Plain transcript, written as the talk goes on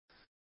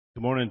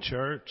Good morning,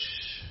 church.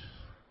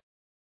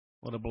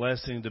 What a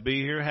blessing to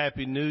be here.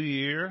 Happy New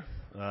Year.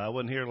 I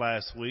wasn't here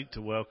last week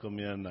to welcome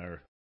in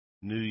our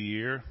new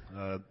year.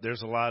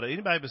 There's a lot of,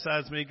 anybody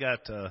besides me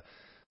got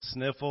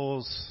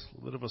sniffles,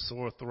 a little of a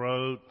sore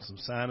throat, some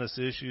sinus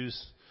issues.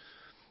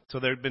 So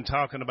they've been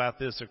talking about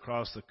this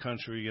across the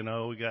country. You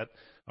know, we got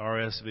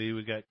RSV,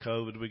 we got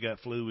COVID, we got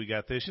flu, we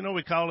got this. You know what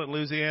we call it in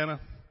Louisiana?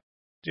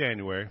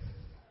 January.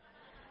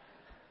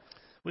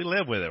 We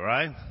live with it,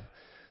 right?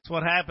 It's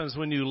what happens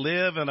when you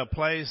live in a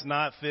place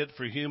not fit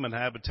for human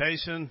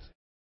habitation.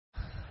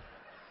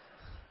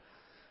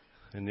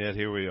 And yet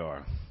here we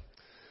are.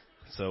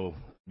 So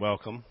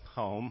welcome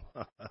home.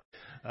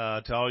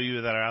 To all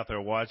you that are out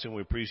there watching,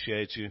 we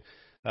appreciate you.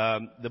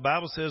 The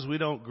Bible says we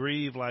don't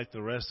grieve like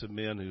the rest of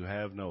men who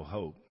have no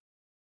hope.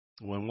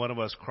 When one of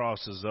us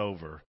crosses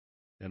over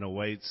and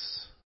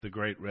awaits the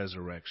great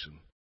resurrection.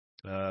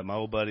 My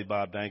old buddy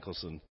Bob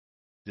Dankelson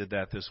did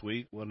that this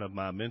week. One of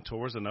my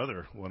mentors,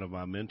 another one of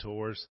my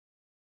mentors.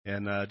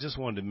 And just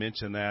wanted to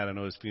mention that. I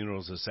know his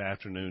funeral's this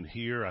afternoon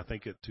here, I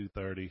think at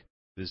 2:30.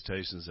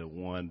 Visitation's at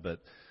 1. But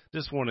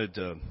just wanted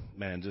to,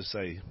 just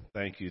say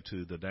thank you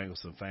to the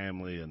Dankelson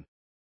family and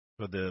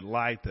for the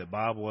light that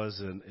Bob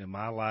was in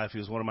my life. He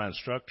was one of my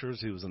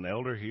instructors. He was an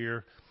elder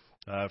here.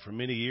 For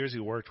many years, he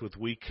worked with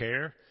We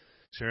Care,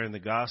 sharing the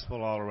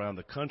gospel all around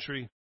the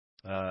country.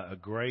 A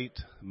great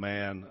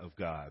man of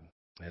God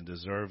and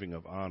deserving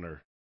of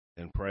honor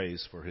and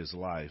praise for his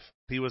life.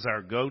 He was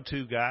our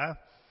go-to guy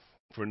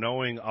for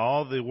knowing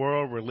all the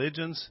world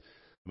religions.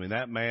 I mean,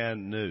 that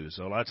man knew.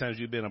 So a lot of times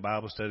you've been in a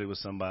Bible study with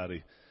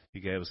somebody, he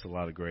gave us a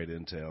lot of great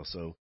intel.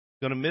 So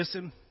going to miss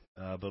him,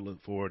 but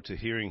look forward to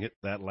hearing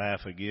that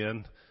laugh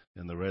again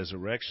in the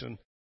resurrection.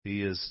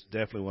 He is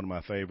definitely one of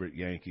my favorite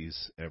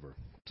Yankees ever.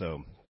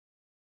 So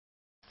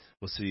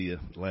we'll see you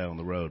later on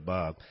the road,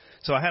 Bob.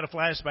 So I had a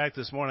flashback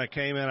this morning. I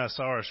came in, I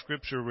saw our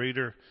scripture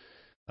reader,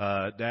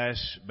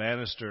 Dash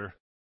Bannister,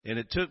 and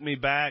it took me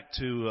back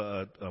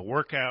to a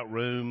workout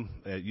room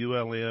at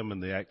ULM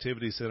and the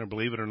activity center.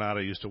 Believe it or not,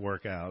 I used to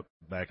work out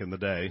back in the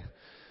day.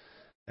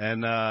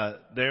 And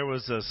there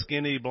was a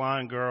skinny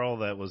blonde girl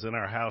that was in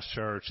our house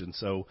church, and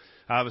so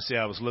obviously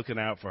I was looking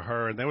out for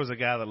her. And there was a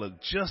guy that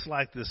looked just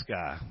like this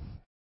guy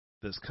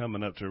that's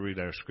coming up to read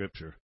our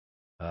scripture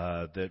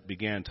that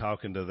began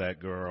talking to that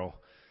girl.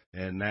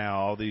 And now,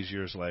 all these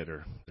years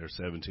later, their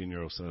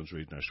 17-year-old son's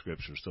reading our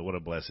scripture. So what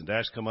a blessing.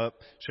 Dash, come up,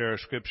 share our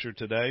scripture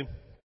today.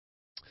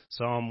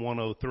 Psalm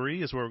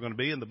 103 is where we're going to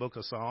be in the book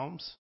of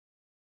Psalms.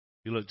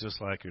 You look just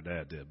like your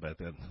dad did back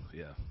then.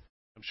 Yeah.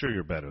 I'm sure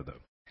you're better,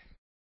 though.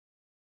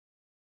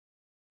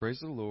 Praise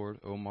the Lord,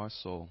 O my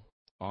soul.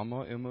 All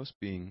my inmost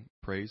being,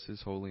 praise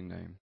his holy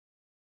name.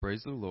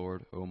 Praise the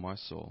Lord, O my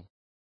soul.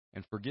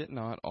 And forget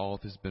not all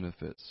of his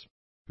benefits,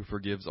 who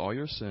forgives all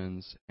your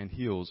sins and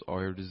heals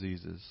all your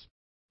diseases,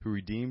 who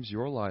redeems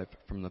your life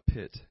from the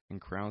pit and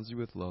crowns you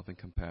with love and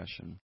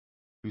compassion,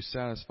 who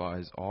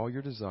satisfies all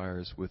your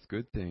desires with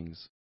good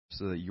things,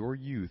 so that your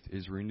youth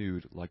is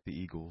renewed like the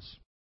eagles.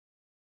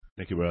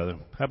 Thank you, brother.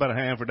 How about a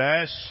hand for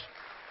Dash?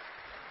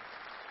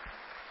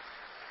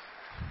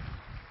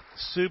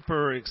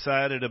 Super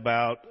excited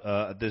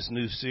about this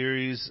new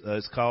series.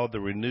 It's called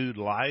The Renewed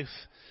Life.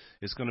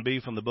 It's going to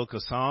be from the book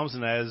of Psalms.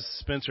 And as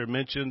Spencer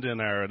mentioned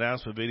in our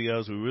announcement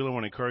videos, we really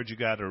want to encourage you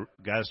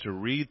guys to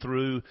read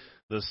through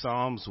the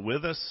Psalms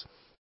with us.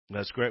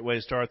 That's a great way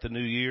to start the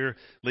new year.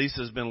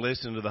 Lisa's been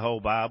listening to the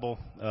whole Bible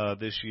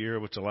this year,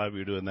 which a lot of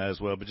you are doing that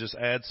as well. But just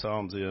add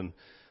Psalms in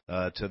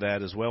to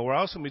that as well. We're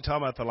also going to be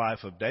talking about the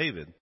life of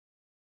David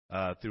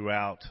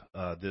throughout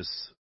this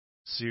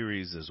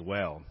series as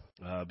well.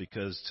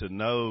 Because to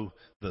know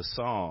the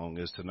song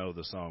is to know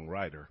the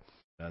songwriter.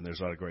 And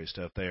there's a lot of great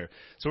stuff there.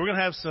 So we're going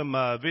to have some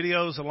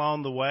videos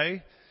along the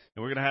way.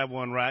 And we're going to have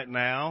one right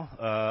now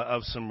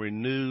of some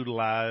renewed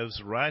lives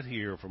right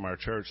here from our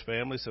church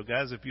family. So,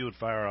 guys, if you would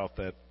fire off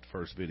that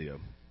first video.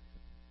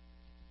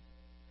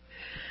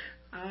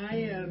 I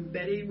am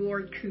Betty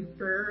Ward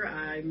Cooper.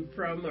 I'm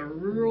from a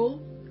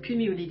rural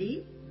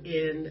community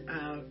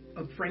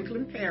of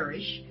Franklin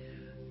Parish,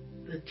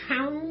 the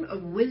town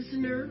of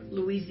Wisner,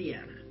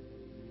 Louisiana.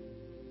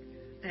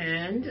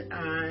 And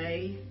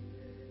I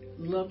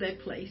love that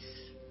place.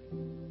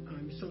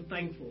 I'm so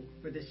thankful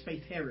for this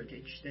faith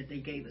heritage that they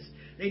gave us.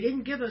 They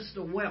didn't give us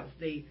the wealth,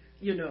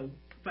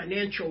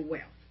 financial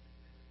wealth,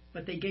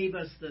 but they gave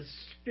us the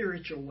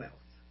spiritual wealth.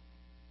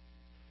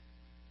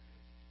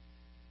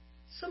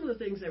 Some of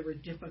the things that were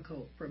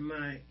difficult from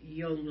my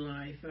young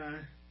life,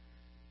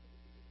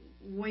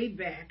 way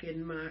back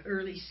in my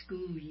early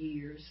school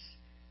years,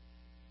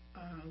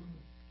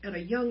 at a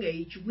young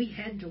age, we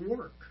had to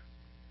work,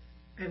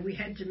 and we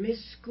had to miss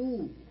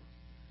school.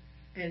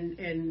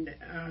 And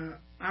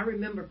I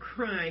remember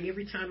crying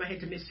every time I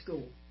had to miss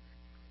school.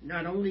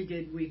 Not only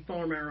did we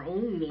farm our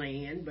own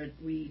land, but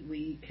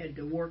we had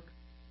to work,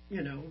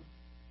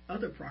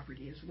 other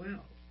property as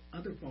well,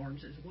 other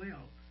farms as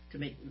well, to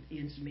make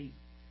ends meet.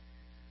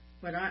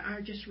 But I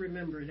just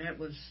remember that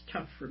was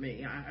tough for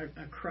me. I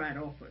cried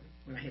often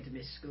when I had to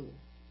miss school.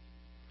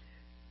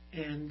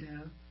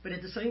 And but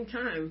at the same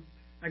time,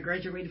 I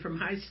graduated from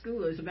high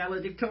school as a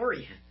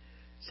valedictorian.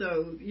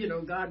 So,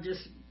 God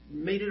just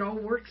made it all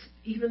work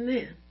even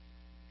then.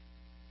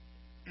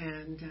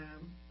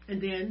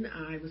 And then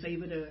I was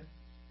able to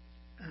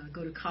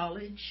go to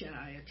college.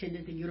 I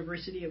attended the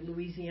University of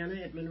Louisiana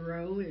at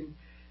Monroe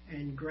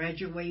and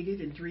graduated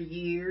in 3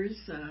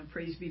 years.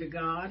 Praise be to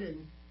God.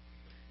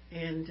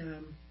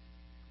 And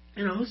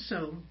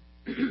also,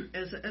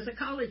 as a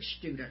college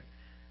student,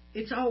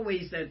 it's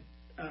always that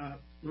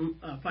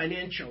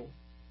financial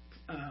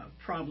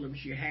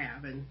problems you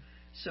have. And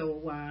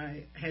so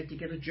I had to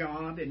get a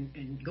job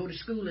and go to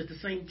school at the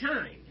same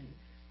time.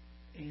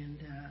 And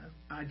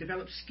I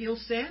developed skill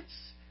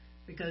sets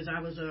because I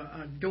was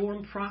a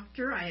dorm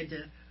proctor. I had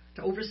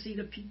to oversee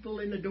the people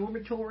in the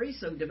dormitory,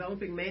 so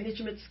developing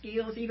management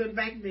skills even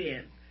back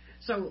then.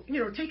 So,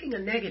 taking a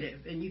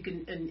negative and you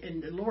can,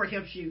 and the Lord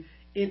helps you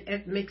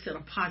it makes it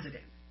a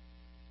positive.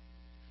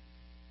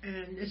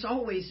 And it's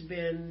always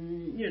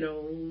been,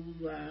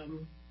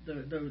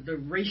 the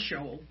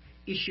racial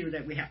issue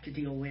that we have to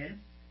deal with.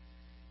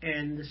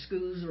 And the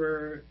schools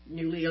were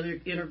newly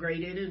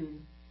integrated,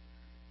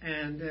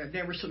 and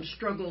there were some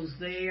struggles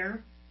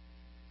there.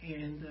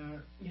 And,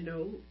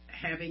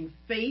 having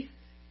faith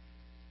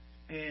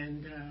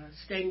and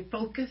staying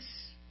focused,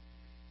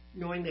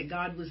 knowing that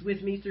God was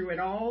with me through it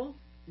all,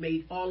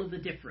 made all of the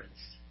difference.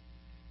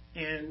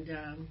 And,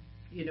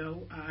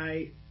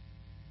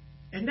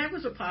 and that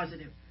was a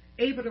positive.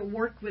 Able to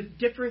work with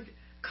different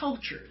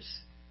cultures,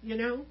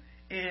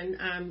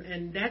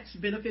 and that's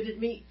benefited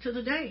me to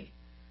the day.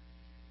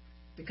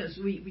 Because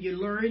you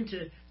learn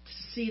to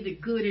see the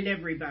good in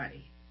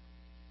everybody.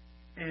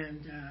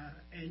 And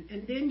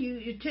then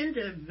you tend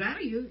to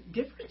value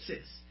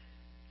differences.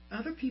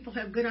 Other people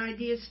have good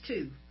ideas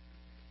too.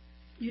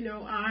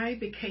 I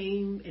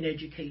became an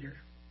educator.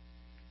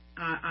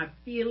 I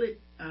feel it.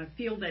 I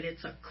feel that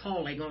it's a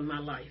calling on my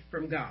life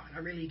from God. I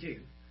really do.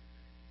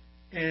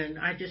 And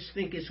I just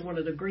think it's one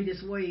of the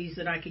greatest ways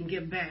that I can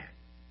give back.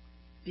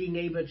 Being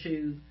able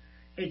to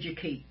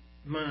educate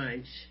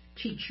minds,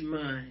 teach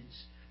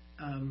minds,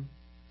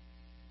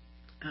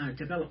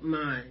 develop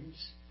minds.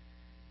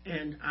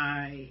 And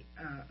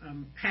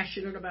I'm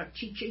passionate about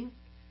teaching.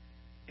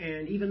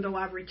 And even though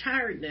I've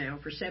retired now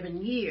for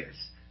 7 years,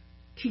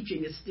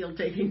 teaching is still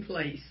taking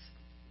place.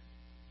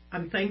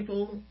 I'm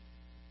thankful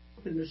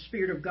when the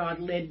Spirit of God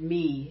led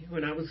me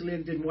when I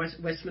lived in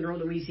West Monroe,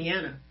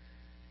 Louisiana.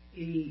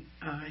 He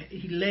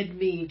led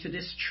me to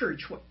this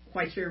church,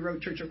 Whites Ferry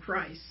Road Church of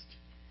Christ,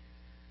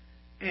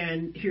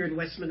 and here in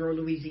West Monroe,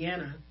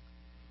 Louisiana.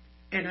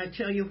 And I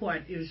tell you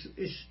what, is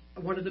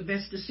one of the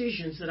best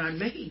decisions that I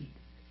made.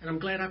 And I'm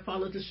glad I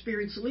followed the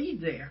Spirit's lead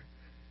there.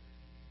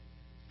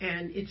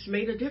 And it's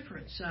made a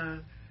difference.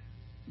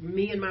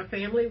 Me and my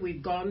family,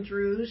 we've gone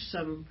through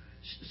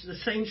the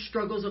same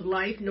struggles of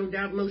life, no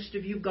doubt most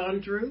of you have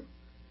gone through.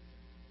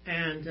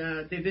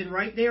 And they've been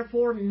right there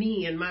for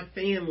me and my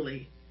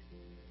family.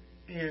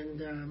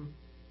 And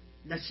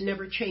that's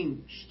never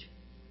changed.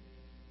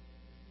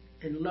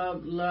 And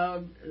love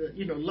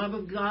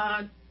of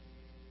God,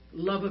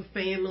 love of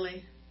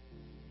family,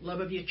 love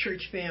of your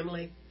church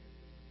family.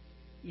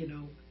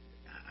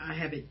 I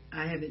have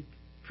it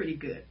pretty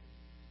good.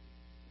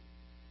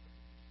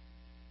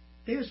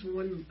 There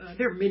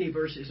are many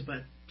verses,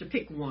 but to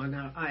pick one,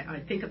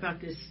 I think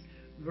about this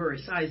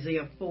verse,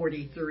 Isaiah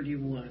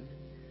 40:31,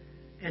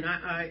 and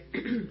I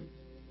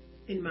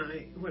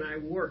when I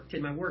worked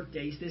in my work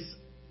days,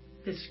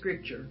 this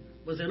scripture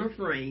was in a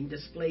frame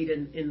displayed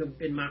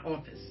in my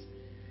office,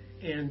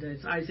 and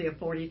it's Isaiah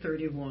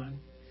 40:31,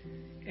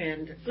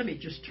 and let me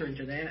just turn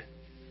to that.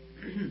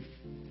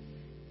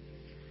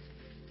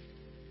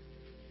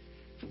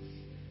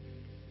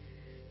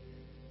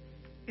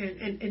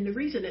 And the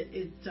reason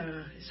it's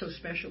so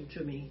special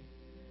to me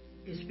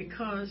is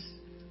because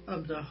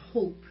of the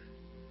hope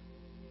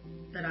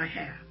that I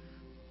have,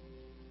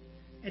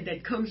 and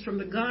that comes from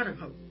the God of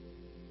hope.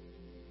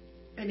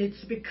 And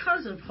it's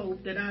because of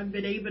hope that I've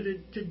been able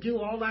to do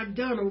all I've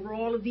done over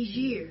all of these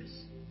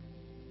years.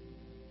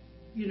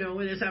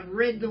 And as I've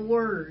read the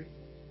Word,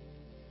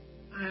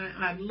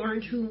 I've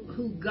learned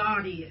who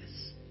God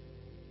is,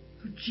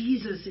 who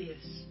Jesus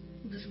is,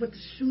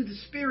 who the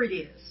Spirit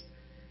is.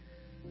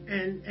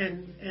 And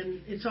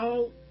it's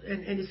all,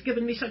 and it's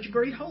given me such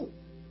great hope.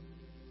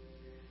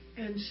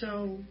 And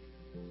so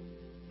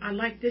I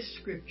like this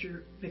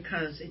scripture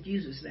because it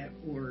uses that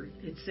word.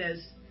 It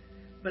says,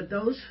 but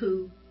those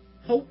who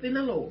hope in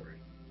the Lord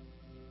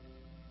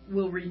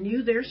will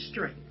renew their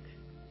strength.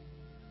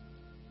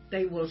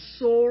 They will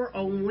soar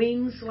on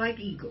wings like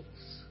eagles.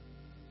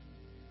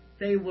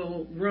 They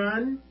will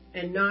run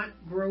and not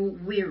grow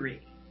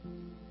weary.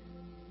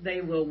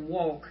 They will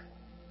walk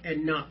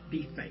and not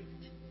be faint.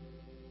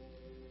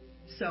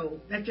 So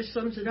that just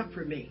sums it up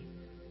for me.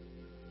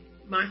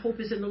 My hope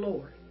is in the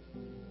Lord.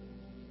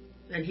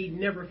 And He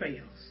never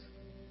fails.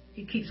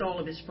 He keeps all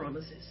of His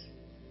promises.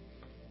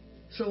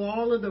 So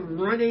all of the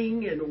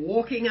running and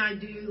walking I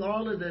do,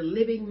 all of the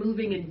living,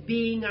 moving, and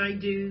being I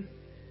do,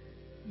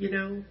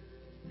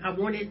 I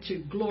want it to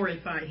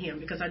glorify Him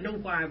because I know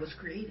why I was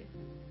created.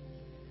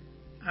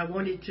 I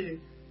wanted to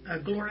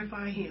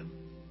glorify Him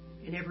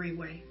in every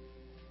way.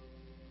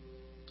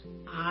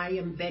 I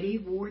am Betty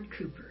Ward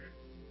Cooper.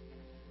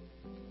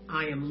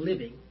 I am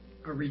living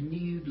a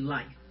renewed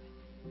life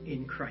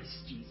in Christ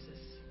Jesus.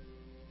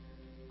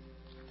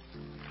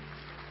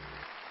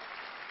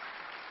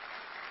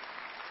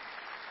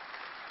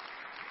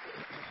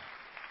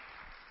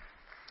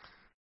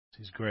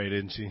 She's great,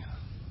 isn't she?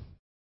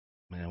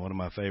 Man, one of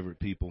my favorite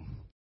people.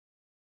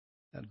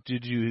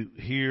 Did you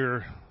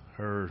hear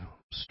her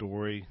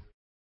story?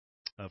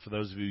 For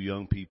those of you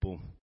young people,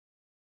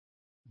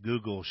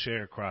 Google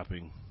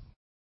sharecropping.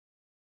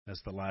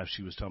 That's the life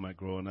she was talking about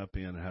growing up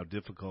in and how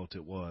difficult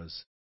it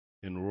was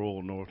in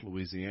rural North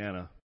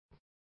Louisiana.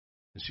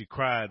 And she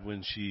cried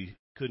when she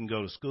couldn't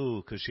go to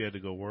school because she had to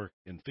go work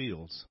in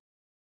fields.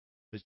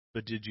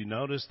 But did you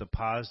notice the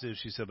positive?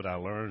 She said, but I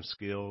learned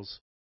skills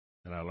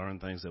and I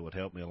learned things that would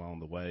help me along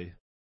the way.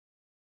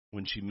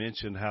 When she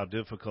mentioned how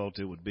difficult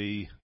it would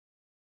be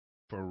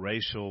for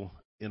racial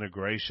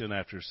integration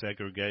after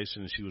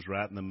segregation, and she was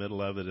right in the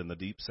middle of it in the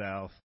Deep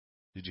South.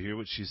 Did you hear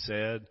what she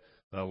said?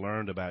 I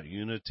learned about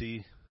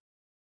unity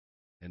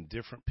and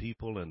different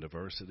people and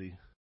diversity.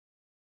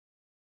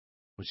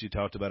 When she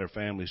talked about her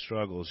family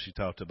struggles, she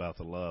talked about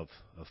the love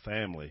of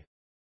family,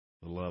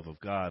 the love of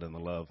God, and the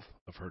love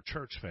of her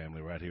church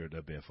family right here at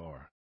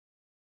WFR.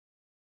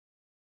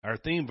 Our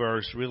theme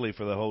verse really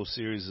for the whole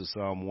series is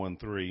Psalm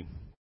 1:3.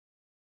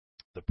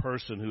 The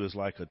person who is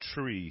like a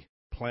tree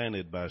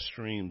planted by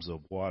streams of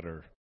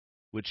water,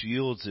 which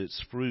yields its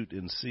fruit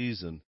in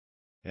season,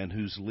 and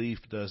whose leaf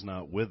does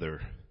not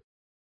wither,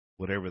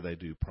 whatever they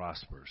do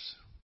prospers.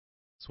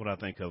 That's what I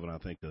think of when I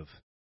think of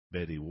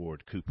Betty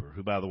Ward Cooper,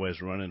 who, by the way,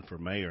 is running for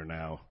mayor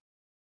now,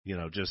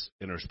 just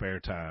in her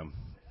spare time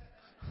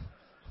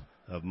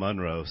of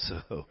Monroe.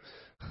 So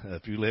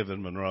if you live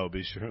in Monroe,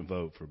 be sure and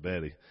vote for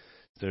Betty.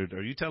 So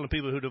are you telling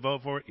people who to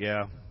vote for it?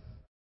 Yeah.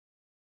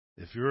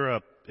 If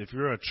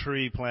you're a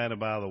tree planted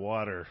by the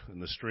water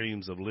and the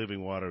streams of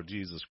living water of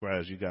Jesus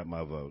Christ, you got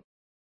my vote.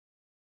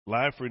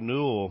 Life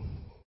renewal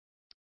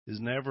is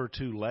never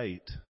too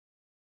late.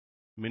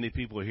 Many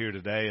people are here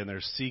today and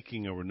they're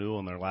seeking a renewal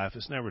in their life.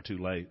 It's never too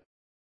late.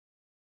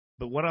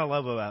 But what I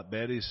love about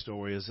Betty's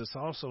story is it's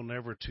also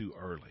never too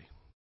early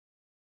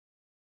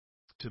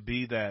to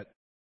be that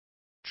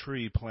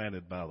tree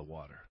planted by the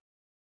water.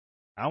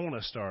 I want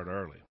to start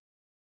early.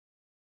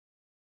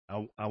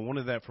 I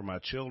wanted that for my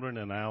children,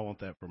 and I want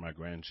that for my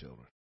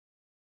grandchildren.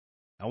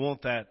 I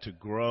want that to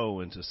grow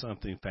into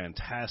something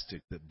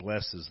fantastic that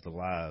blesses the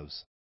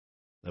lives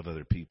of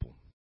other people.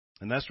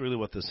 And that's really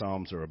what the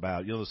Psalms are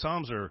about. The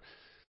Psalms are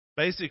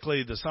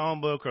basically the Psalm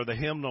book or the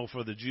hymnal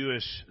for the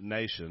Jewish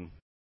nation.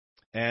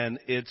 And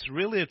it's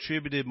really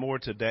attributed more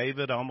to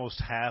David.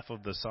 Almost half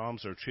of the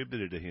Psalms are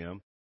attributed to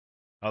him,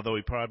 although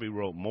he probably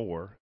wrote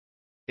more.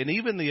 And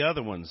even the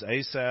other ones,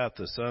 Asaph,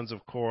 the sons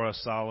of Korah,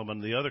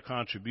 Solomon, the other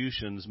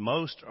contributions,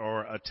 most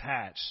are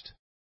attached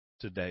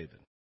to David.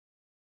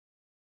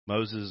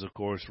 Moses, of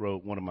course,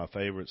 wrote one of my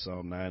favorites,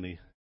 Psalm 90.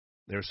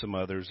 There's some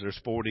others. There's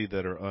 40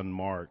 that are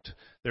unmarked.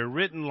 They're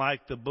written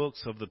like the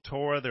books of the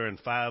Torah. They're in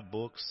 5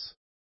 books.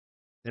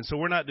 And so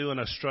we're not doing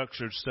a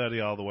structured study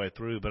all the way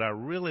through, but I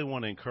really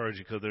want to encourage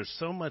you because there's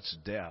so much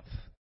depth,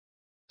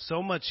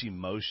 so much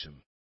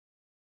emotion.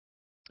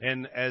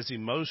 And as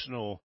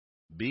emotional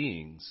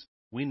beings,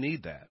 we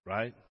need that,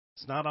 right?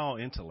 It's not all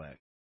intellect.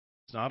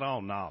 It's not all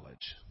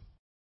knowledge.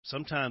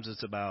 Sometimes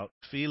it's about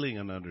feeling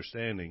and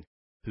understanding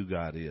who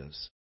God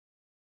is.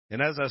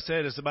 And as I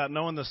said, it's about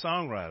knowing the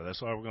songwriter. That's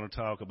why we're going to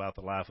talk about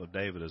the life of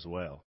David as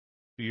well.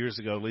 A few years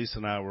ago, Lisa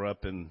and I were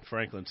up in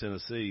Franklin,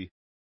 Tennessee.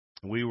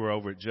 We were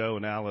over at Joe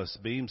and Alice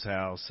Beam's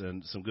house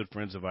and some good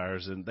friends of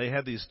ours, and they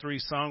had these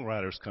 3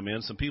 songwriters come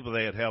in, some people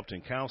they had helped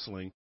in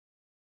counseling.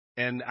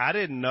 And I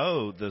didn't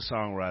know the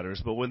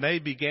songwriters, but when they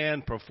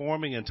began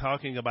performing and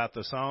talking about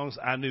the songs,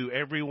 I knew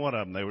every one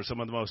of them. They were some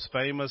of the most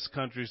famous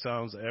country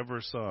songs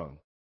ever sung.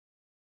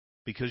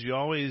 Because you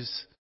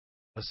always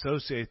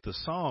associate the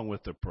song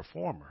with the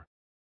performer,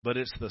 but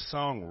it's the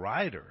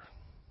songwriter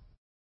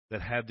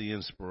that had the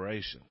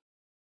inspiration.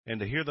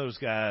 And to hear those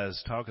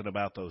guys talking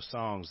about those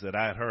songs that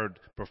I had heard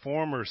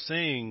performers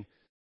sing,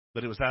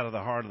 but it was out of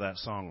the heart of that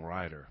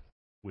songwriter,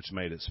 which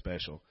made it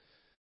special.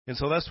 And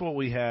so that's what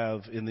we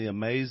have in the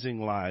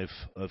amazing life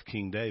of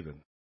King David.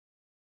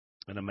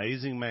 An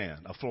amazing man,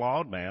 a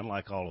flawed man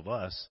like all of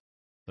us,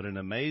 but an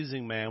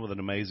amazing man with an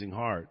amazing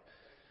heart.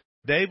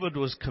 David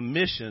was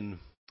commissioned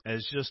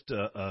as just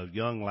a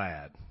young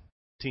lad,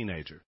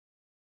 teenager.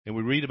 And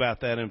we read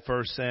about that in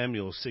 1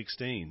 Samuel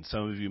 16.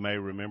 Some of you may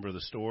remember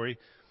the story.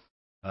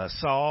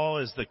 Saul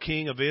is the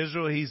king of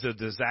Israel. He's a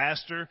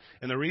disaster.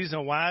 And the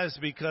reason why is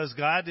because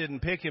God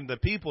didn't pick him. The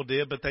people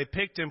did, but they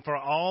picked him for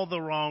all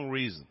the wrong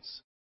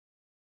reasons.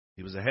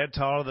 He was a head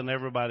taller than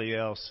everybody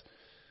else.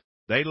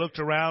 They looked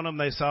around them.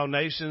 They saw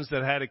nations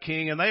that had a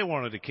king, and they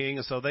wanted a king,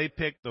 and so they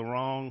picked the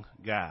wrong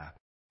guy.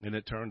 And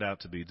it turned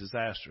out to be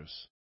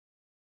disastrous.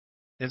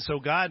 And so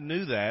God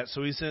knew that,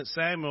 so he sent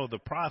Samuel the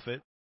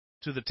prophet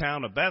to the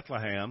town of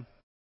Bethlehem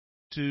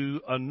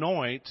to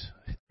anoint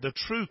the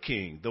true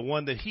king, the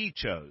one that he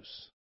chose.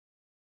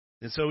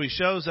 And so he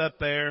shows up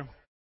there,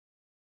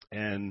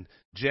 and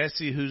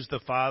Jesse, who's the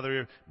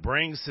father,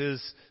 brings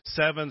his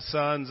 7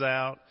 sons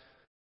out,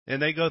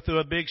 and they go through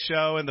a big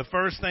show. And the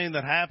first thing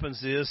that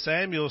happens is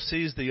Samuel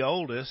sees the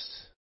oldest,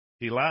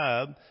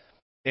 Eliab,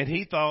 and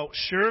he thought,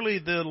 surely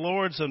the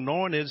Lord's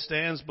anointed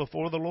stands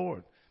before the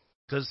Lord.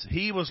 Because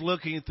he was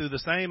looking through the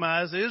same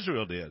eyes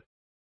Israel did.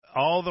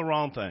 All the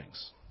wrong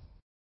things.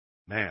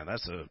 Man,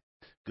 that's a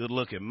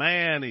good-looking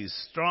man. He's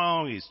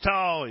strong. He's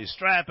tall. He's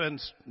strapping.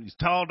 He's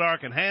tall,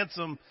 dark, and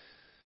handsome.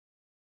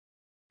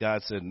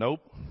 God said,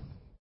 nope.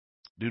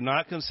 Do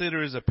not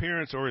consider his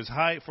appearance or his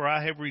height, for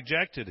I have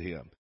rejected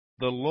him.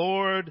 The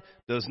Lord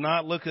does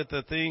not look at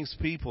the things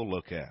people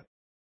look at.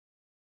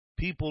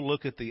 People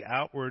look at the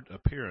outward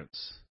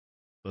appearance,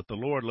 but the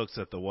Lord looks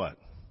at the what?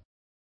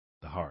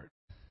 The heart.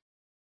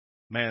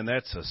 Man,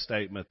 that's a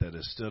statement that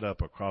has stood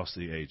up across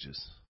the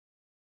ages.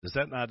 Does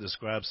that not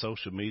describe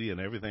social media and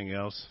everything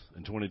else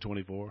in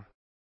 2024?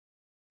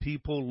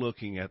 People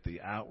looking at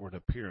the outward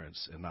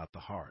appearance and not the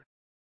heart.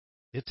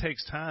 It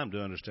takes time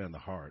to understand the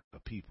heart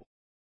of people.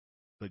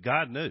 But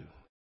God knew.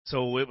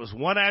 So it was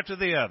one after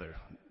the other.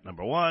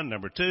 Number 1,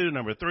 number 2,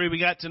 number 3. We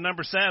got to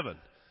number 7.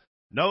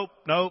 Nope,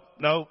 nope,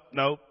 nope,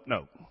 nope,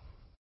 nope.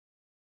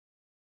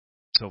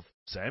 So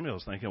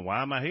Samuel's thinking,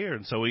 why am I here?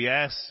 And so he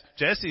asked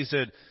Jesse, he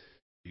said,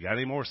 you got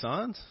any more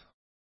sons?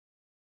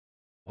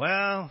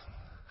 Well,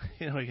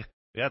 we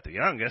got the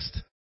youngest.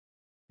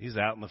 He's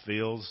out in the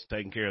fields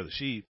taking care of the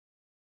sheep.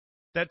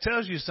 That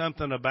tells you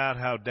something about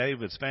how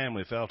David's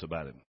family felt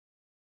about him.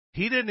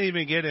 He didn't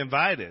even get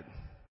invited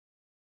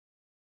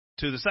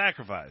to the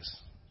sacrifice.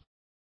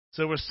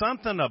 So there was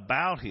something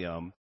about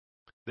him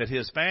that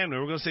his family,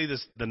 we're going to see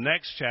this the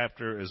next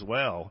chapter as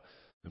well,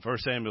 in 1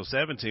 Samuel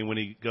 17, when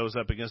he goes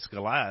up against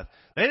Goliath.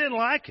 They didn't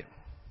like him.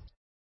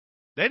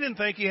 They didn't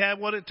think he had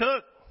what it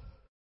took.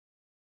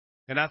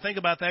 And I think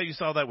about that. You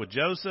saw that with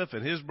Joseph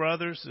and his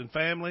brothers and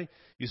family.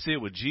 You see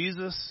it with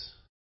Jesus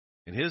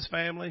and his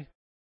family.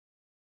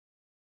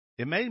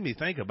 It made me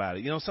think about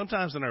it. You know,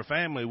 sometimes in our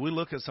family, we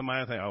look at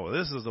somebody and think, oh, well,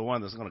 this is the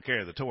one that's going to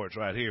carry the torch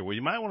right here. Well,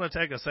 you might want to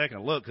take a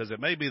second look because it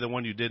may be the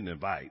one you didn't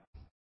invite.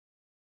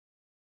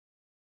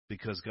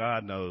 Because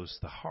God knows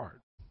the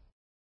heart.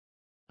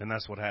 And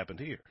that's what happened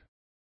here.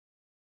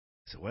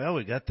 He said, well,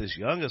 we got this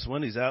youngest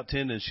one. He's out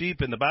tending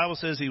sheep. And the Bible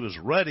says he was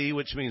ruddy,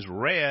 which means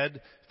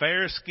red,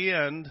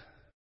 fair-skinned,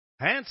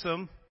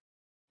 handsome,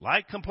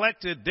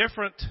 light-complected,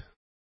 different.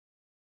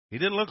 He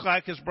didn't look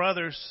like his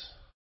brothers.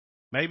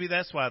 Maybe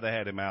that's why they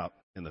had him out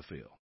in the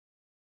field.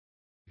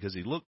 Because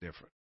he looked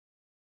different.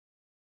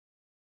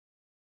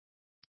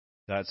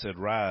 God said,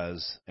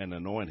 rise and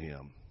anoint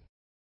him.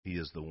 He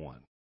is the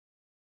one.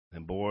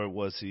 And boy,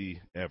 was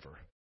he ever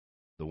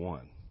the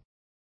one.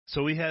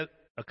 So he had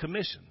a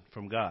commission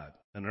from God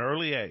at an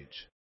early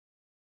age.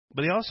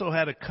 But he also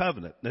had a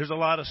covenant. There's a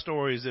lot of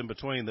stories in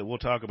between that we'll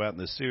talk about in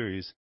this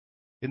series.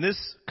 And this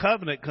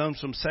covenant comes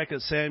from 2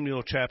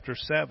 Samuel chapter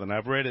 7.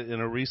 I've read it in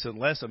a recent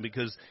lesson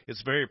because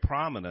it's very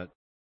prominent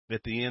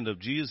at the end of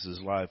Jesus'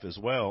 life as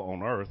well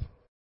on earth.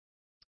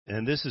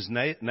 And this is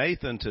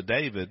Nathan to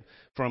David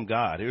from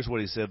God. Here's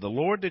what he said. The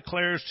Lord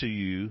declares to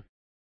you,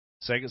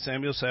 2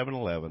 Samuel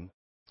 7:11,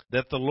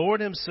 that the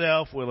Lord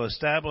himself will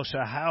establish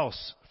a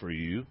house for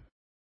you.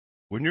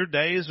 When your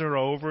days are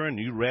over and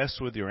you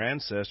rest with your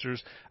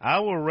ancestors, I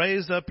will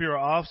raise up your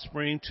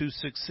offspring to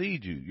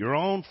succeed you, your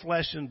own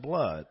flesh and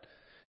blood,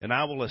 and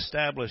I will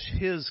establish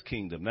his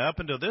kingdom. Now, up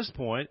until this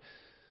point,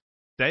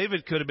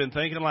 David could have been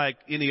thinking like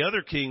any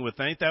other king would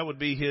think, that would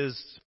be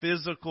his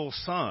physical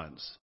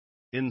sons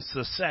in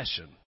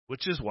succession,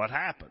 which is what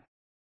happened.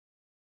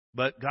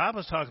 But God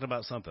was talking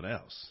about something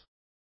else.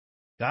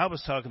 God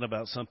was talking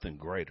about something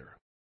greater.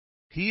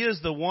 He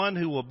is the one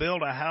who will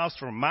build a house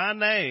for my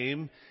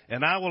name,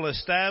 and I will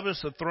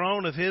establish the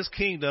throne of his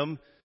kingdom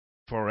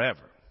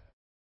forever.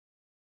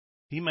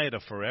 He made a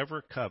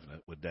forever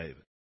covenant with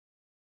David.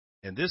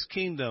 And this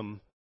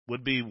kingdom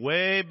would be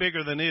way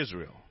bigger than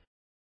Israel.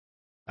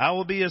 I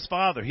will be his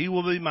father. He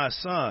will be my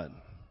son.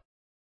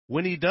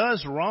 When he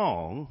does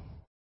wrong,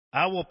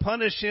 I will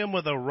punish him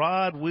with a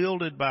rod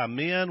wielded by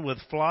men, with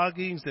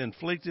floggings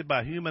inflicted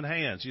by human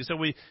hands. You said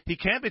he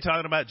can't be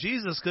talking about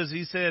Jesus because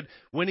he said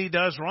when he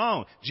does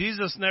wrong.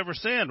 Jesus never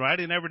sinned, right?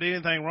 He never did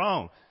anything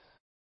wrong.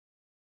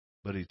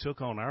 But he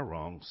took on our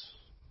wrongs,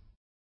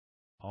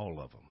 all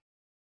of them.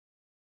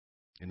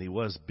 And he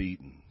was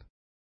beaten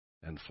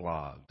and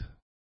flogged.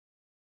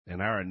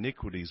 And our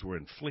iniquities were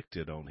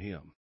inflicted on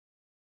him.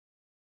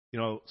 You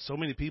know, so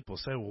many people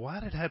say, well, why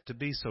did it have to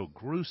be so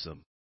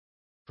gruesome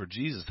for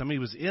Jesus? I mean, he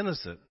was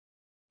innocent.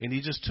 And he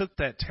just took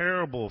that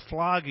terrible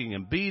flogging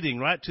and beating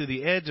right to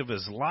the edge of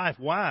his life.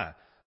 Why?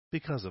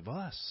 Because of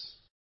us.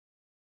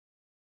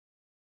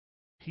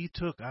 He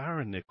took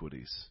our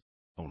iniquities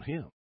on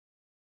him.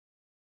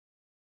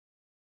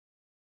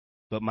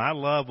 But my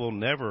love will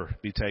never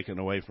be taken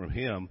away from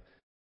him,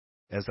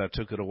 as I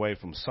took it away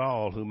from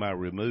Saul, whom I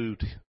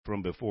removed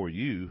from before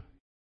you.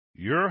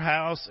 Your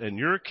house and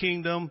your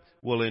kingdom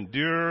will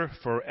endure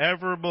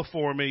forever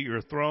before me.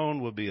 Your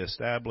throne will be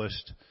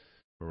established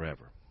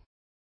forever.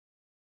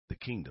 The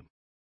kingdom,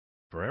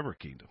 forever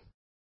kingdom,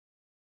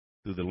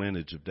 through the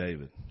lineage of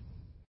David,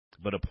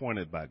 but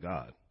appointed by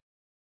God.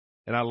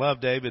 And I love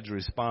David's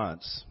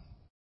response.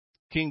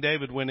 King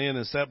David went in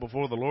and sat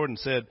before the Lord and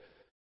said,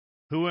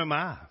 who am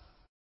I?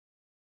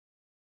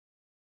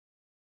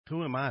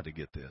 Who am I to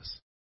get this?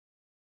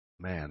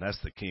 Man, that's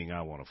the king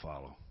I want to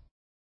follow.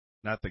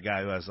 Not the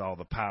guy who has all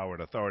the power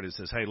and authority and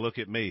says, hey, look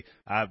at me.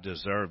 I've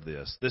deserved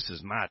this. This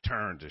is my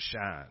turn to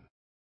shine.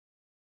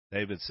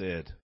 David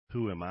said,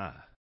 who am I,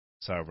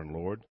 sovereign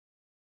Lord?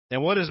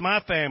 And what is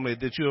my family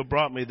that you have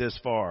brought me this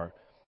far?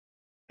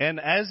 And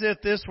as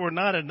if this were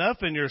not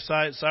enough in your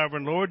sight,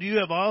 sovereign Lord, you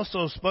have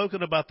also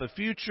spoken about the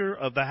future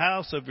of the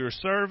house of your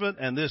servant,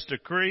 and this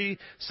decree,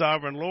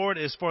 sovereign Lord,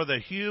 is for the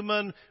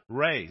human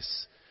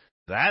race.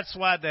 That's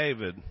why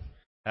David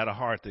had a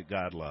heart that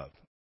God loved.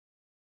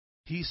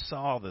 He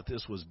saw that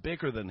this was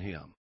bigger than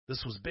him.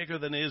 This was bigger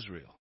than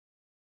Israel.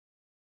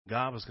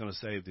 God was going to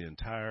save the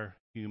entire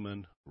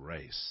human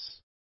race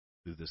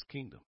through this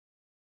kingdom.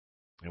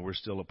 And we're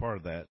still a part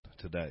of that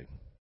today.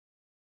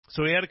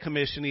 So he had a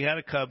commission, he had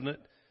a covenant.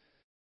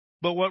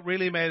 But what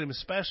really made him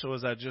special,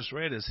 as I just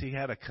read, is he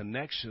had a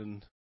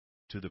connection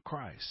to the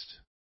Christ.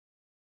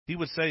 He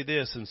would say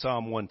this in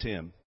Psalm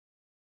 110.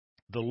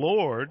 The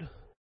Lord,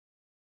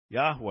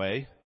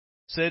 Yahweh,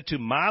 said to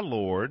my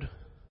Lord,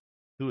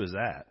 who is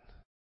that?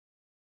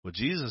 Well,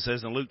 Jesus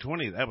says in Luke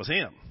 20, that was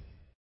him.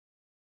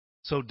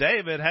 So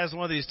David has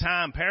one of these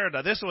time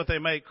paradoxes. This is what they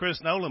make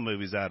Chris Nolan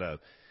movies out of.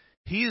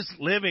 He's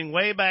living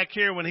way back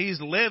here when he's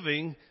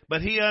living,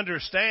 but he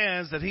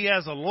understands that he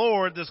has a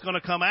Lord that's going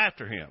to come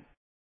after him.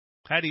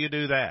 How do you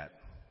do that?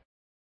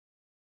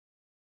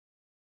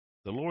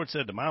 The Lord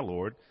said to my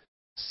Lord,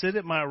 sit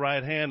at my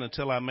right hand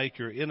until I make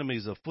your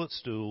enemies a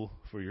footstool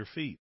for your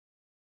feet.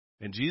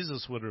 And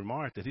Jesus would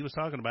remark that he was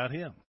talking about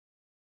him.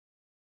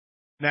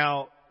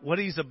 Now, what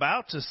he's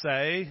about to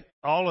say,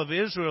 all of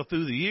Israel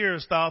through the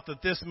years thought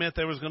that this meant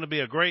there was going to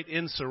be a great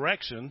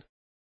insurrection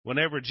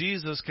whenever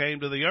Jesus came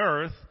to the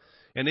earth,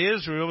 and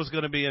Israel was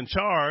going to be in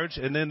charge,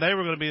 and then they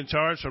were going to be in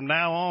charge from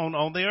now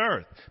on the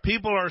earth.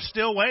 People are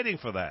still waiting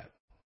for that.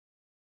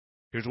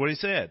 Here's what he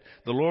said.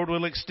 The Lord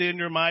will extend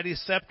your mighty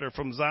scepter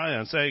from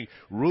Zion, saying,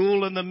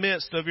 rule in the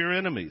midst of your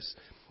enemies.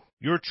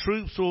 Your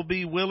troops will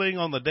be willing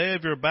on the day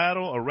of your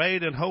battle,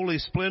 arrayed in holy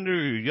splendor.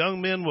 Your young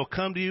men will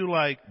come to you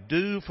like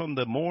dew from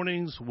the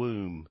morning's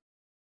womb.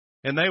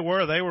 And they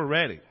were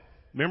ready.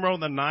 Remember on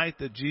the night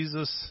that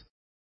Jesus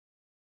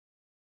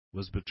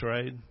was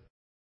betrayed?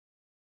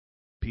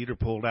 Peter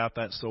pulled out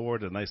that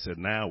sword and they said,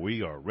 now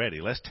we are ready.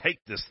 Let's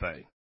take this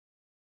thing.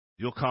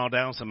 You'll call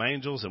down some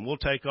angels and we'll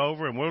take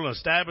over and we'll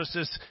establish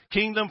this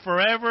kingdom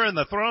forever, and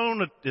the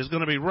throne is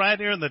going to be right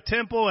here in the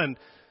temple. And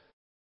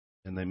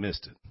they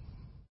missed it.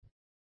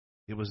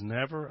 It was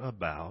never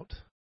about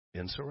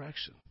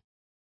insurrection.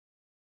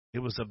 It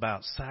was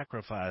about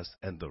sacrifice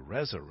and the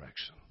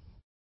resurrection.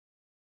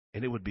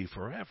 And it would be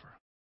forever.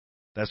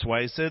 That's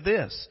why he said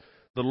this.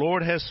 The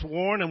Lord has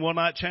sworn and will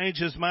not change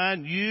his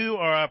mind. You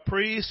are a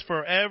priest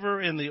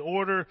forever in the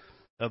order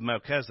of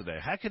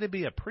Melchizedek. How could it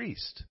be a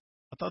priest?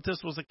 I thought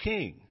this was a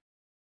king.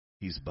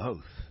 He's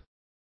both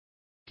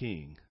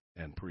king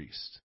and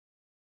priest.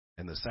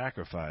 And the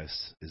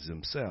sacrifice is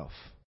himself.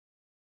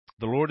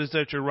 The Lord is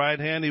at your right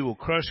hand. He will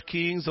crush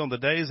kings on the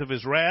days of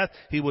his wrath.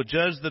 He will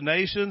judge the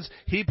nations,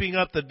 heaping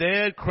up the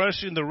dead,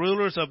 crushing the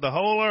rulers of the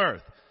whole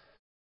earth.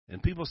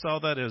 And people saw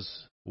that as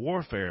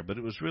warfare, but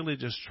it was really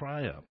just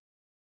triumph.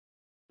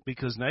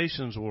 Because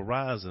nations will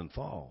rise and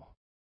fall,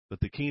 but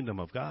the kingdom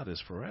of God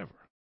is forever.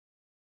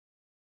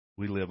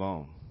 We live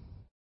on.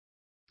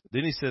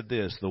 Then he said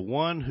this, the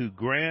one who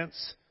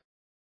grants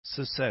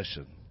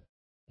secession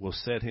will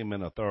set him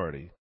in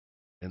authority,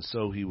 and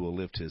so he will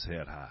lift his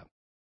head high.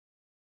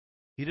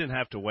 He didn't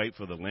have to wait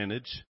for the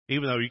lineage,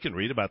 even though you can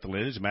read about the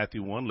lineage,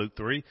 Matthew 1, Luke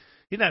 3.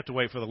 He didn't have to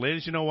wait for the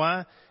lineage. You know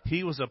why?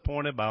 He was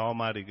appointed by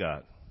Almighty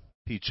God.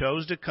 He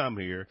chose to come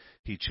here.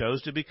 He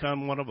chose to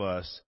become one of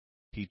us.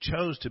 He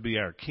chose to be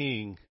our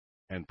king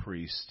and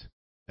priest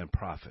and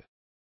prophet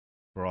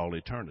for all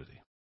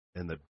eternity.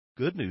 And the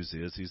good news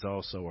is he's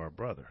also our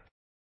brother.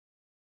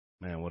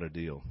 Man, what a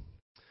deal.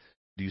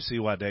 Do you see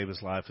why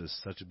David's life is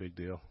such a big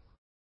deal?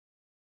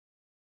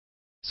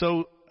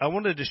 So I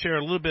wanted to share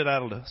a little bit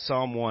out of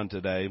Psalm 1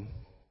 today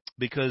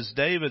because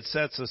David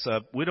sets us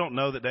up. We don't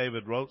know that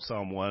David wrote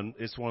Psalm 1.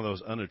 It's one of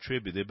those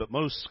unattributed, but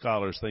most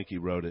scholars think he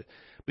wrote it.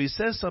 But he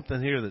says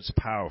something here that's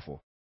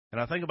powerful. And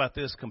I think about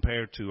this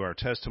compared to our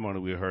testimony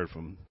we heard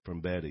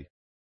from Betty.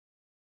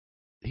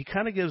 He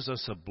kind of gives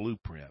us a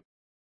blueprint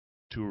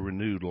to a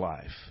renewed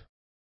life.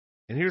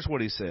 And here's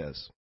what he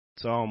says.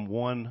 Psalm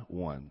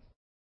 1:1.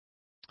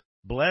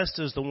 Blessed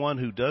is the one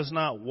who does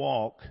not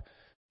walk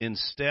in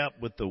step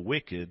with the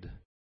wicked,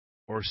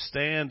 or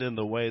stand in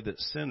the way that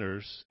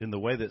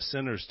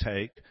sinners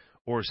take,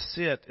 or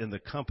sit in the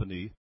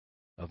company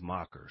of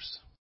mockers.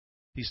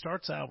 He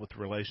starts out with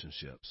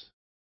relationships.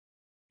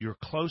 your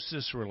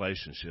closest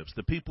relationships,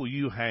 the people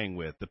you hang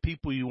with, the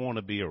people you want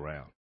to be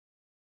around.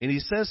 And he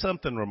says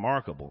something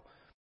remarkable.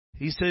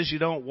 He says you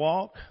don't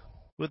walk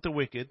with the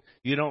wicked,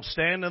 you don't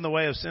stand in the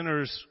way of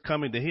sinners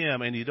coming to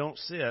him, and you don't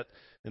sit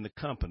in the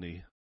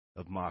company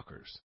of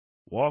mockers.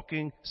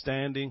 Walking,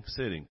 standing,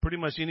 sitting. Pretty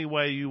much any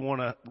way you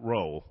want to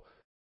roll.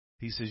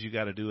 He says you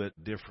got to do it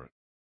different.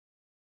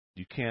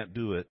 You can't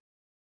do it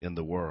in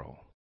the world.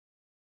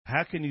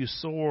 How can you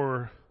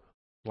soar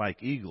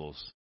like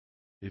eagles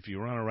if you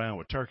run around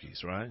with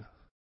turkeys, right?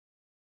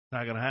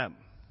 Not going to happen.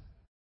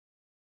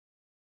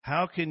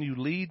 How can you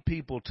lead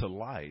people to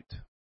light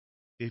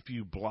if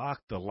you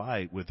block the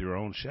light with your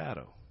own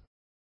shadow?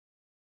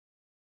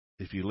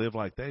 If you live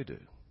like they do?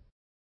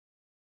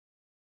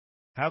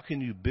 How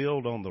can you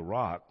build on the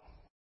rock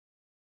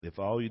if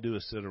all you do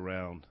is sit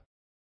around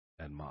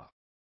and mock?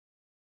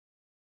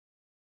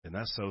 And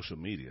that's social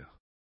media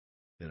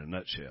in a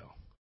nutshell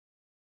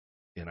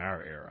in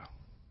our era.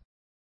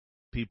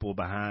 People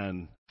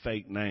behind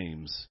fake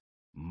names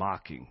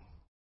mocking.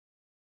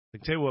 I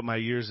can tell you what my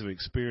years of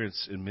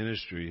experience in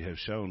ministry have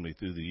shown me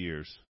through the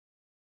years.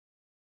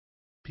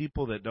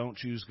 People that don't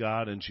choose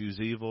God and choose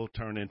evil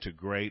turn into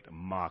great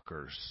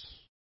mockers.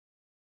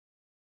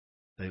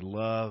 They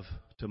love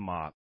to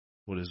mock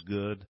what is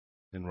good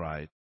and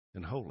right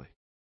and holy.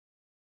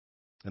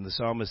 And the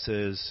psalmist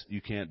says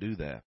you can't do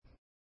that.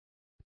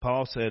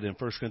 Paul said in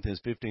 1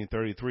 Corinthians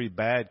 15:33,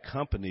 bad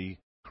company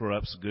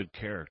corrupts good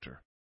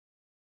character.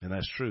 And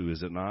that's true,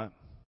 is it not?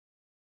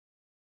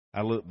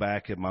 I look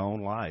back at my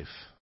own life,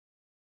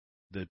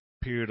 the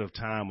period of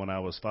time when I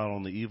was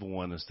following the evil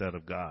one instead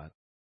of God.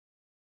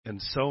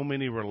 And so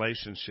many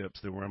relationships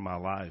that were in my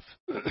life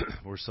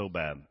were so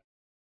bad.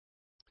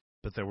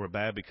 But they were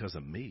bad because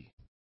of me.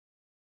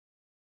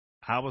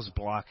 I was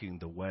blocking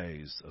the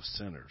ways of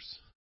sinners.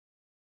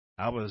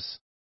 I was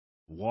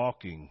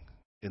walking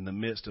in the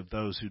midst of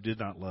those who did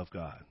not love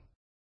God.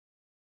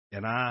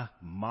 And I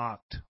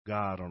mocked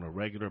God on a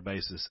regular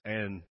basis,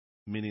 and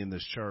many in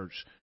this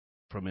church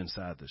from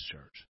inside this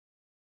church.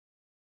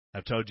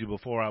 I've told you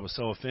before, I was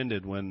so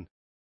offended when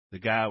the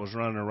guy I was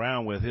running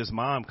around with, his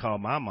mom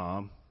called my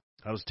mom.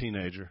 I was a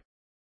teenager.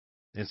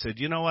 And said,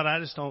 you know what, I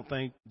just don't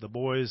think the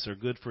boys are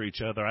good for each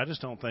other. I just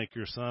don't think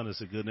your son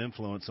is a good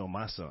influence on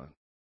my son.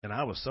 And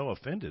I was so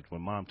offended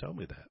when Mom told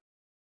me that.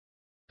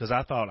 Because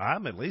I thought,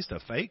 I'm at least a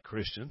fake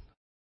Christian.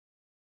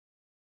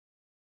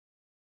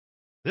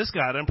 This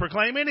guy didn't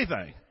proclaim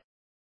anything.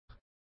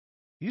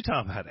 You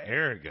talking about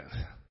arrogant.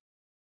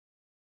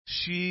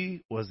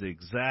 She was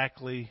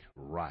exactly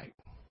right.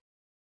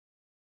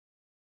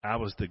 I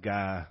was the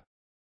guy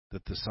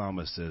that the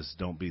psalmist says,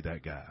 don't be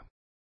that guy.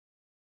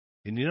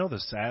 And you know the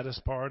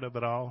saddest part of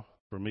it all,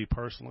 for me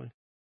personally,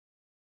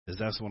 is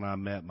that's when I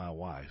met my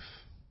wife.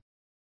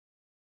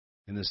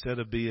 And instead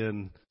of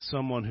being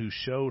someone who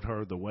showed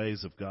her the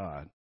ways of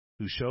God,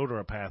 who showed her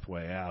a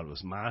pathway out, it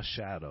was my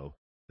shadow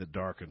that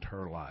darkened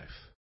her life,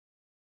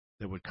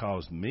 that would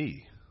cause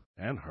me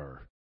and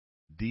her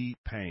deep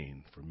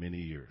pain for many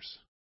years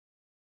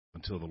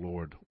until the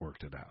Lord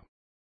worked it out.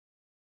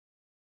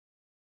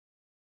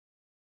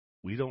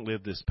 We don't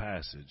live this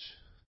passage.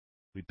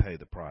 We pay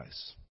the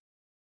price.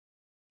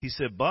 He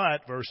said,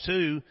 but, verse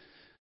 2,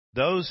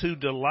 those who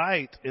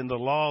delight in the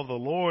law of the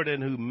Lord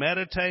and who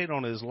meditate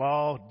on his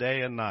law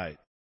day and night.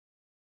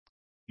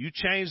 You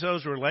change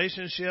those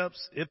relationships,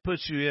 it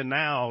puts you in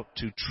now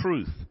to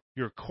truth,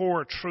 your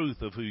core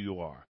truth of who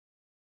you are.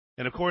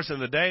 And of course, in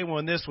the day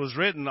when this was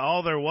written,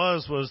 all there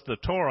was the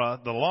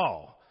Torah, the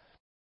law.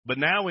 But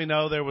now we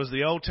know there was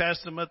the Old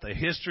Testament, the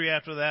history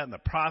after that, and the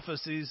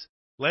prophecies.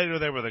 Later,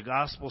 there were the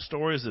gospel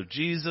stories of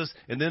Jesus,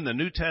 and then the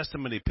New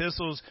Testament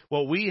epistles.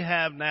 What we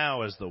have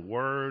now is the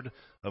Word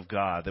of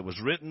God that was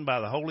written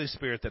by the Holy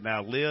Spirit that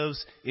now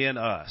lives in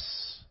us.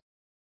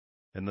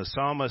 And the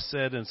psalmist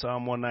said in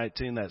Psalm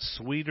 119, that's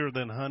sweeter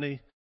than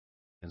honey.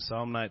 And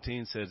Psalm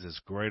 19 says it's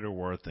greater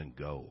worth than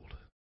gold.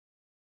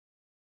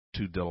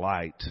 To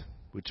delight,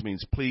 which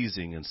means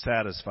pleasing and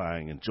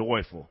satisfying and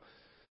joyful.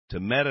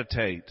 To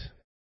meditate,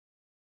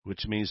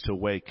 which means to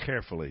weigh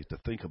carefully, to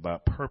think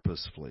about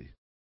purposefully.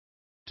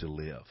 To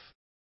live.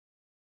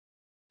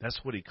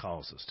 That's what he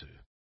calls us to.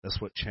 That's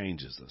what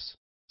changes us.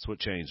 That's what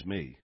changed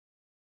me.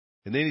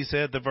 And then he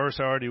said, the verse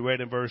I already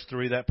read in verse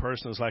 3, that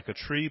person is like a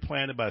tree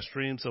planted by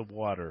streams of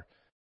water,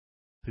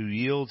 who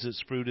yields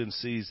its fruit in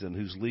season,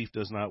 whose leaf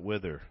does not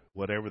wither.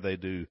 Whatever they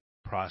do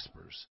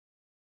prospers.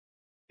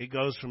 It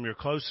goes from your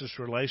closest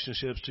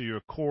relationships to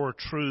your core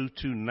truth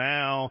to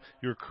now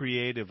your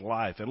creative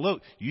life. And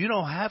look, you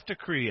don't have to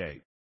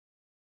create.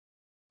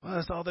 Well,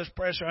 there's all this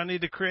pressure. I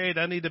need to create.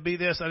 I need to be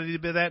this. I need to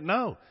be that.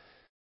 No.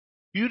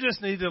 You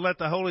just need to let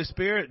the Holy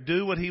Spirit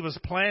do what he was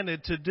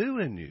planted to do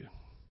in you.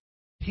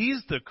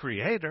 He's the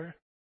creator.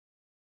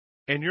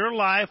 And your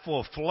life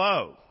will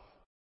flow.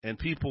 And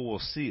people will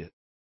see it.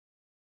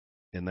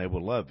 And they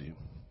will love you.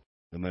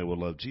 And they will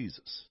love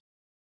Jesus.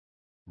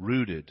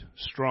 Rooted,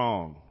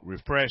 strong,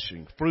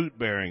 refreshing,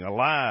 fruit-bearing,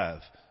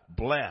 alive,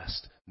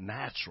 blessed,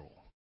 natural.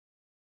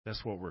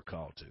 That's what we're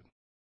called to.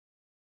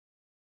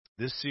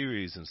 This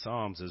series in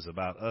Psalms is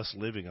about us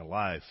living a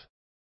life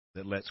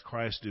that lets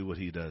Christ do what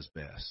he does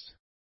best,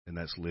 and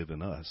that's live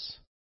in us.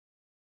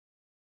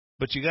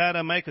 But you got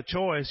to make a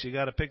choice. You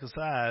got to pick a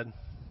side.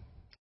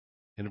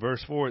 In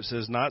verse 4 it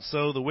says, "Not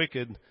so the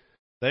wicked.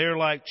 They are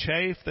like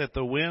chaff that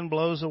the wind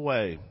blows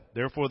away.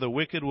 Therefore the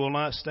wicked will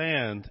not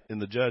stand in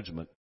the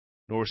judgment,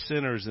 nor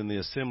sinners in the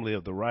assembly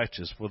of the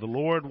righteous. For the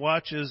Lord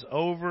watches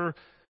over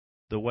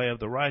the way of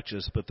the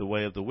righteous, but the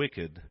way of the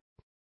wicked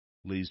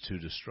leads to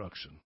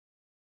destruction."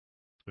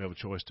 We have a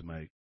choice to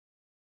make.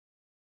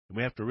 And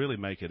we have to really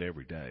make it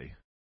every day.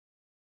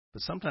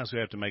 But sometimes we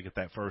have to make it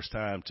that first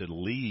time to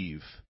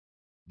leave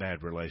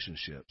bad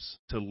relationships,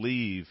 to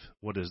leave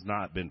what has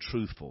not been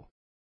truthful,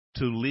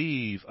 to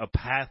leave a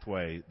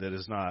pathway that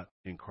is not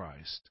in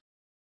Christ,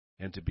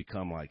 and to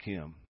become like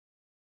him.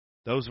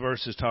 Those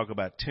verses talk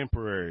about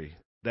temporary,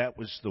 that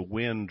which the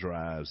wind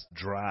drives,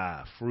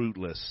 dry,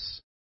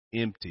 fruitless,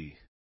 empty,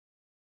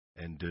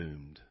 and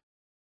doomed.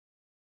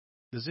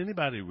 Does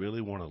anybody really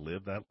want to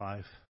live that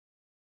life?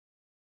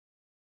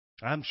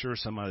 I'm sure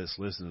somebody that's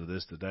listening to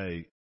this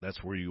today,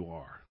 that's where you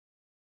are.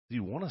 Do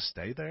you want to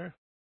stay there?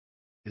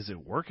 Is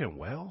it working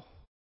well?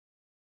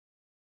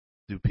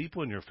 Do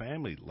people in your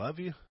family love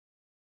you?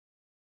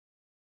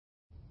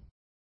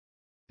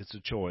 It's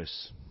a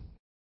choice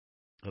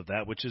of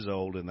that which is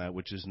old and that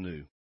which is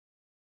new.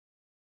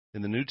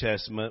 In the New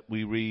Testament,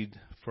 we read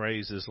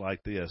phrases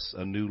like this: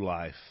 a new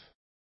life,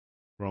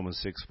 Romans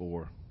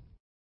 6:4.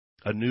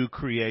 A new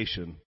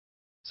creation,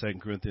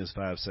 2 Corinthians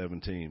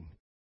 5:17.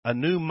 A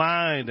new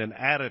mind and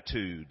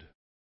attitude,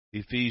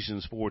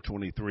 Ephesians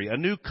 4:23. A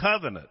new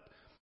covenant,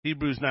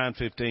 Hebrews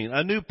 9:15.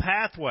 A new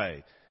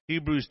pathway,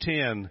 Hebrews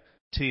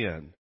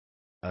 10:10.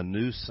 A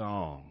new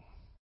song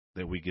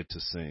that we get to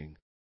sing,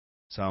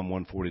 Psalm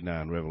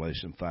 149,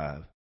 Revelation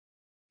 5.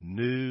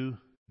 New,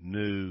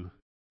 new,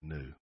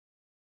 new.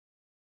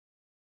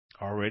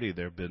 Already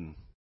there have been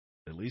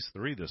at least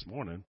 3 this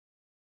morning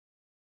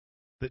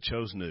that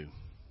chose new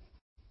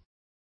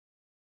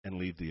and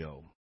leave the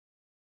old.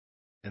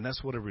 And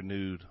that's what a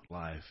renewed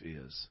life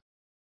is.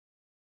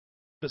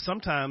 But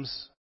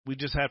sometimes we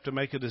just have to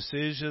make a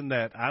decision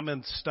that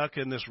I'm stuck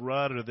in this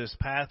rut or this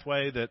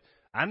pathway that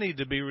I need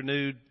to be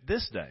renewed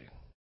this day.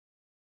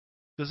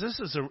 Because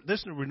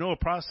this renewal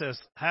process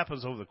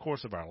happens over the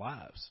course of our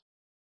lives.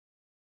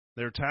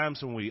 There are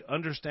times when we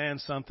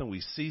understand something,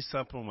 we see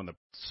something, when the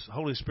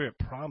Holy Spirit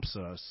prompts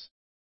us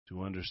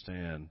to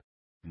understand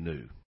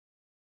new.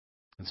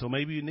 And so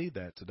maybe you need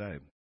that today.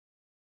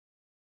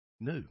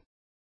 New.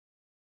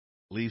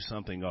 Leave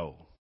something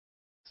old.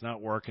 It's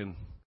not working.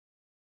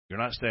 You're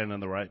not standing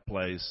in the right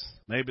place.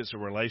 Maybe it's a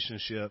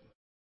relationship.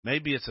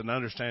 Maybe it's an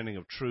understanding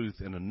of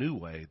truth in a new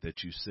way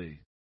that you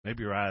see.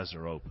 Maybe your eyes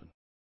are open.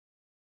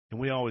 And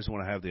we always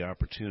want to have the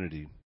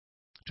opportunity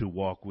to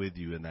walk with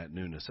you in that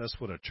newness. That's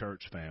what a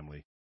church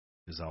family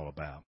is all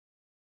about.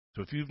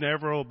 So if you've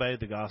never obeyed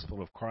the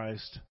gospel of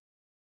Christ,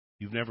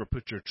 you've never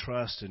put your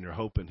trust and your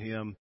hope in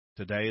him,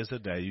 today is a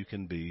day you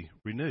can be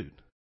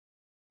renewed.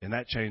 And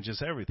that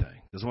changes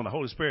everything. Because when the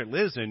Holy Spirit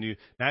lives in you,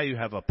 now you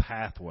have a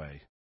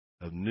pathway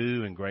of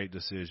new and great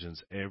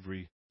decisions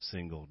every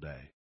single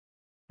day.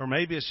 Or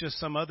maybe it's just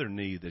some other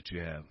need that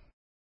you have.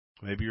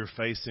 Maybe you're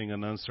facing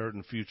an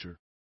uncertain future.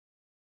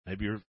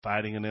 Maybe you're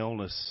fighting an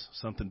illness,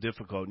 something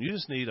difficult, and you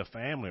just need a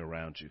family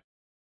around you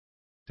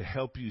to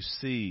help you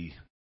see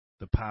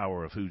the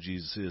power of who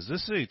Jesus is.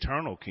 This is an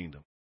eternal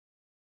kingdom.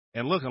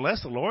 And look,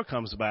 unless the Lord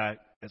comes back,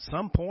 at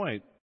some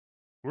point,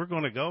 we're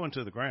going to go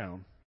into the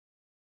ground.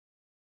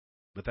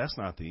 But that's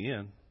not the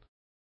end.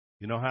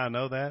 You know how I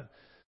know that?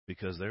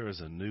 Because there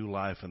is a new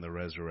life in the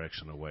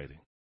resurrection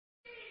awaiting.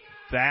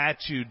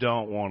 That you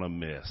don't want to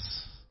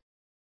miss.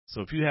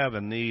 So if you have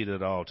a need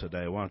at all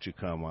today, why don't you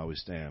come while we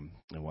stand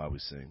and while we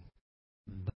sing?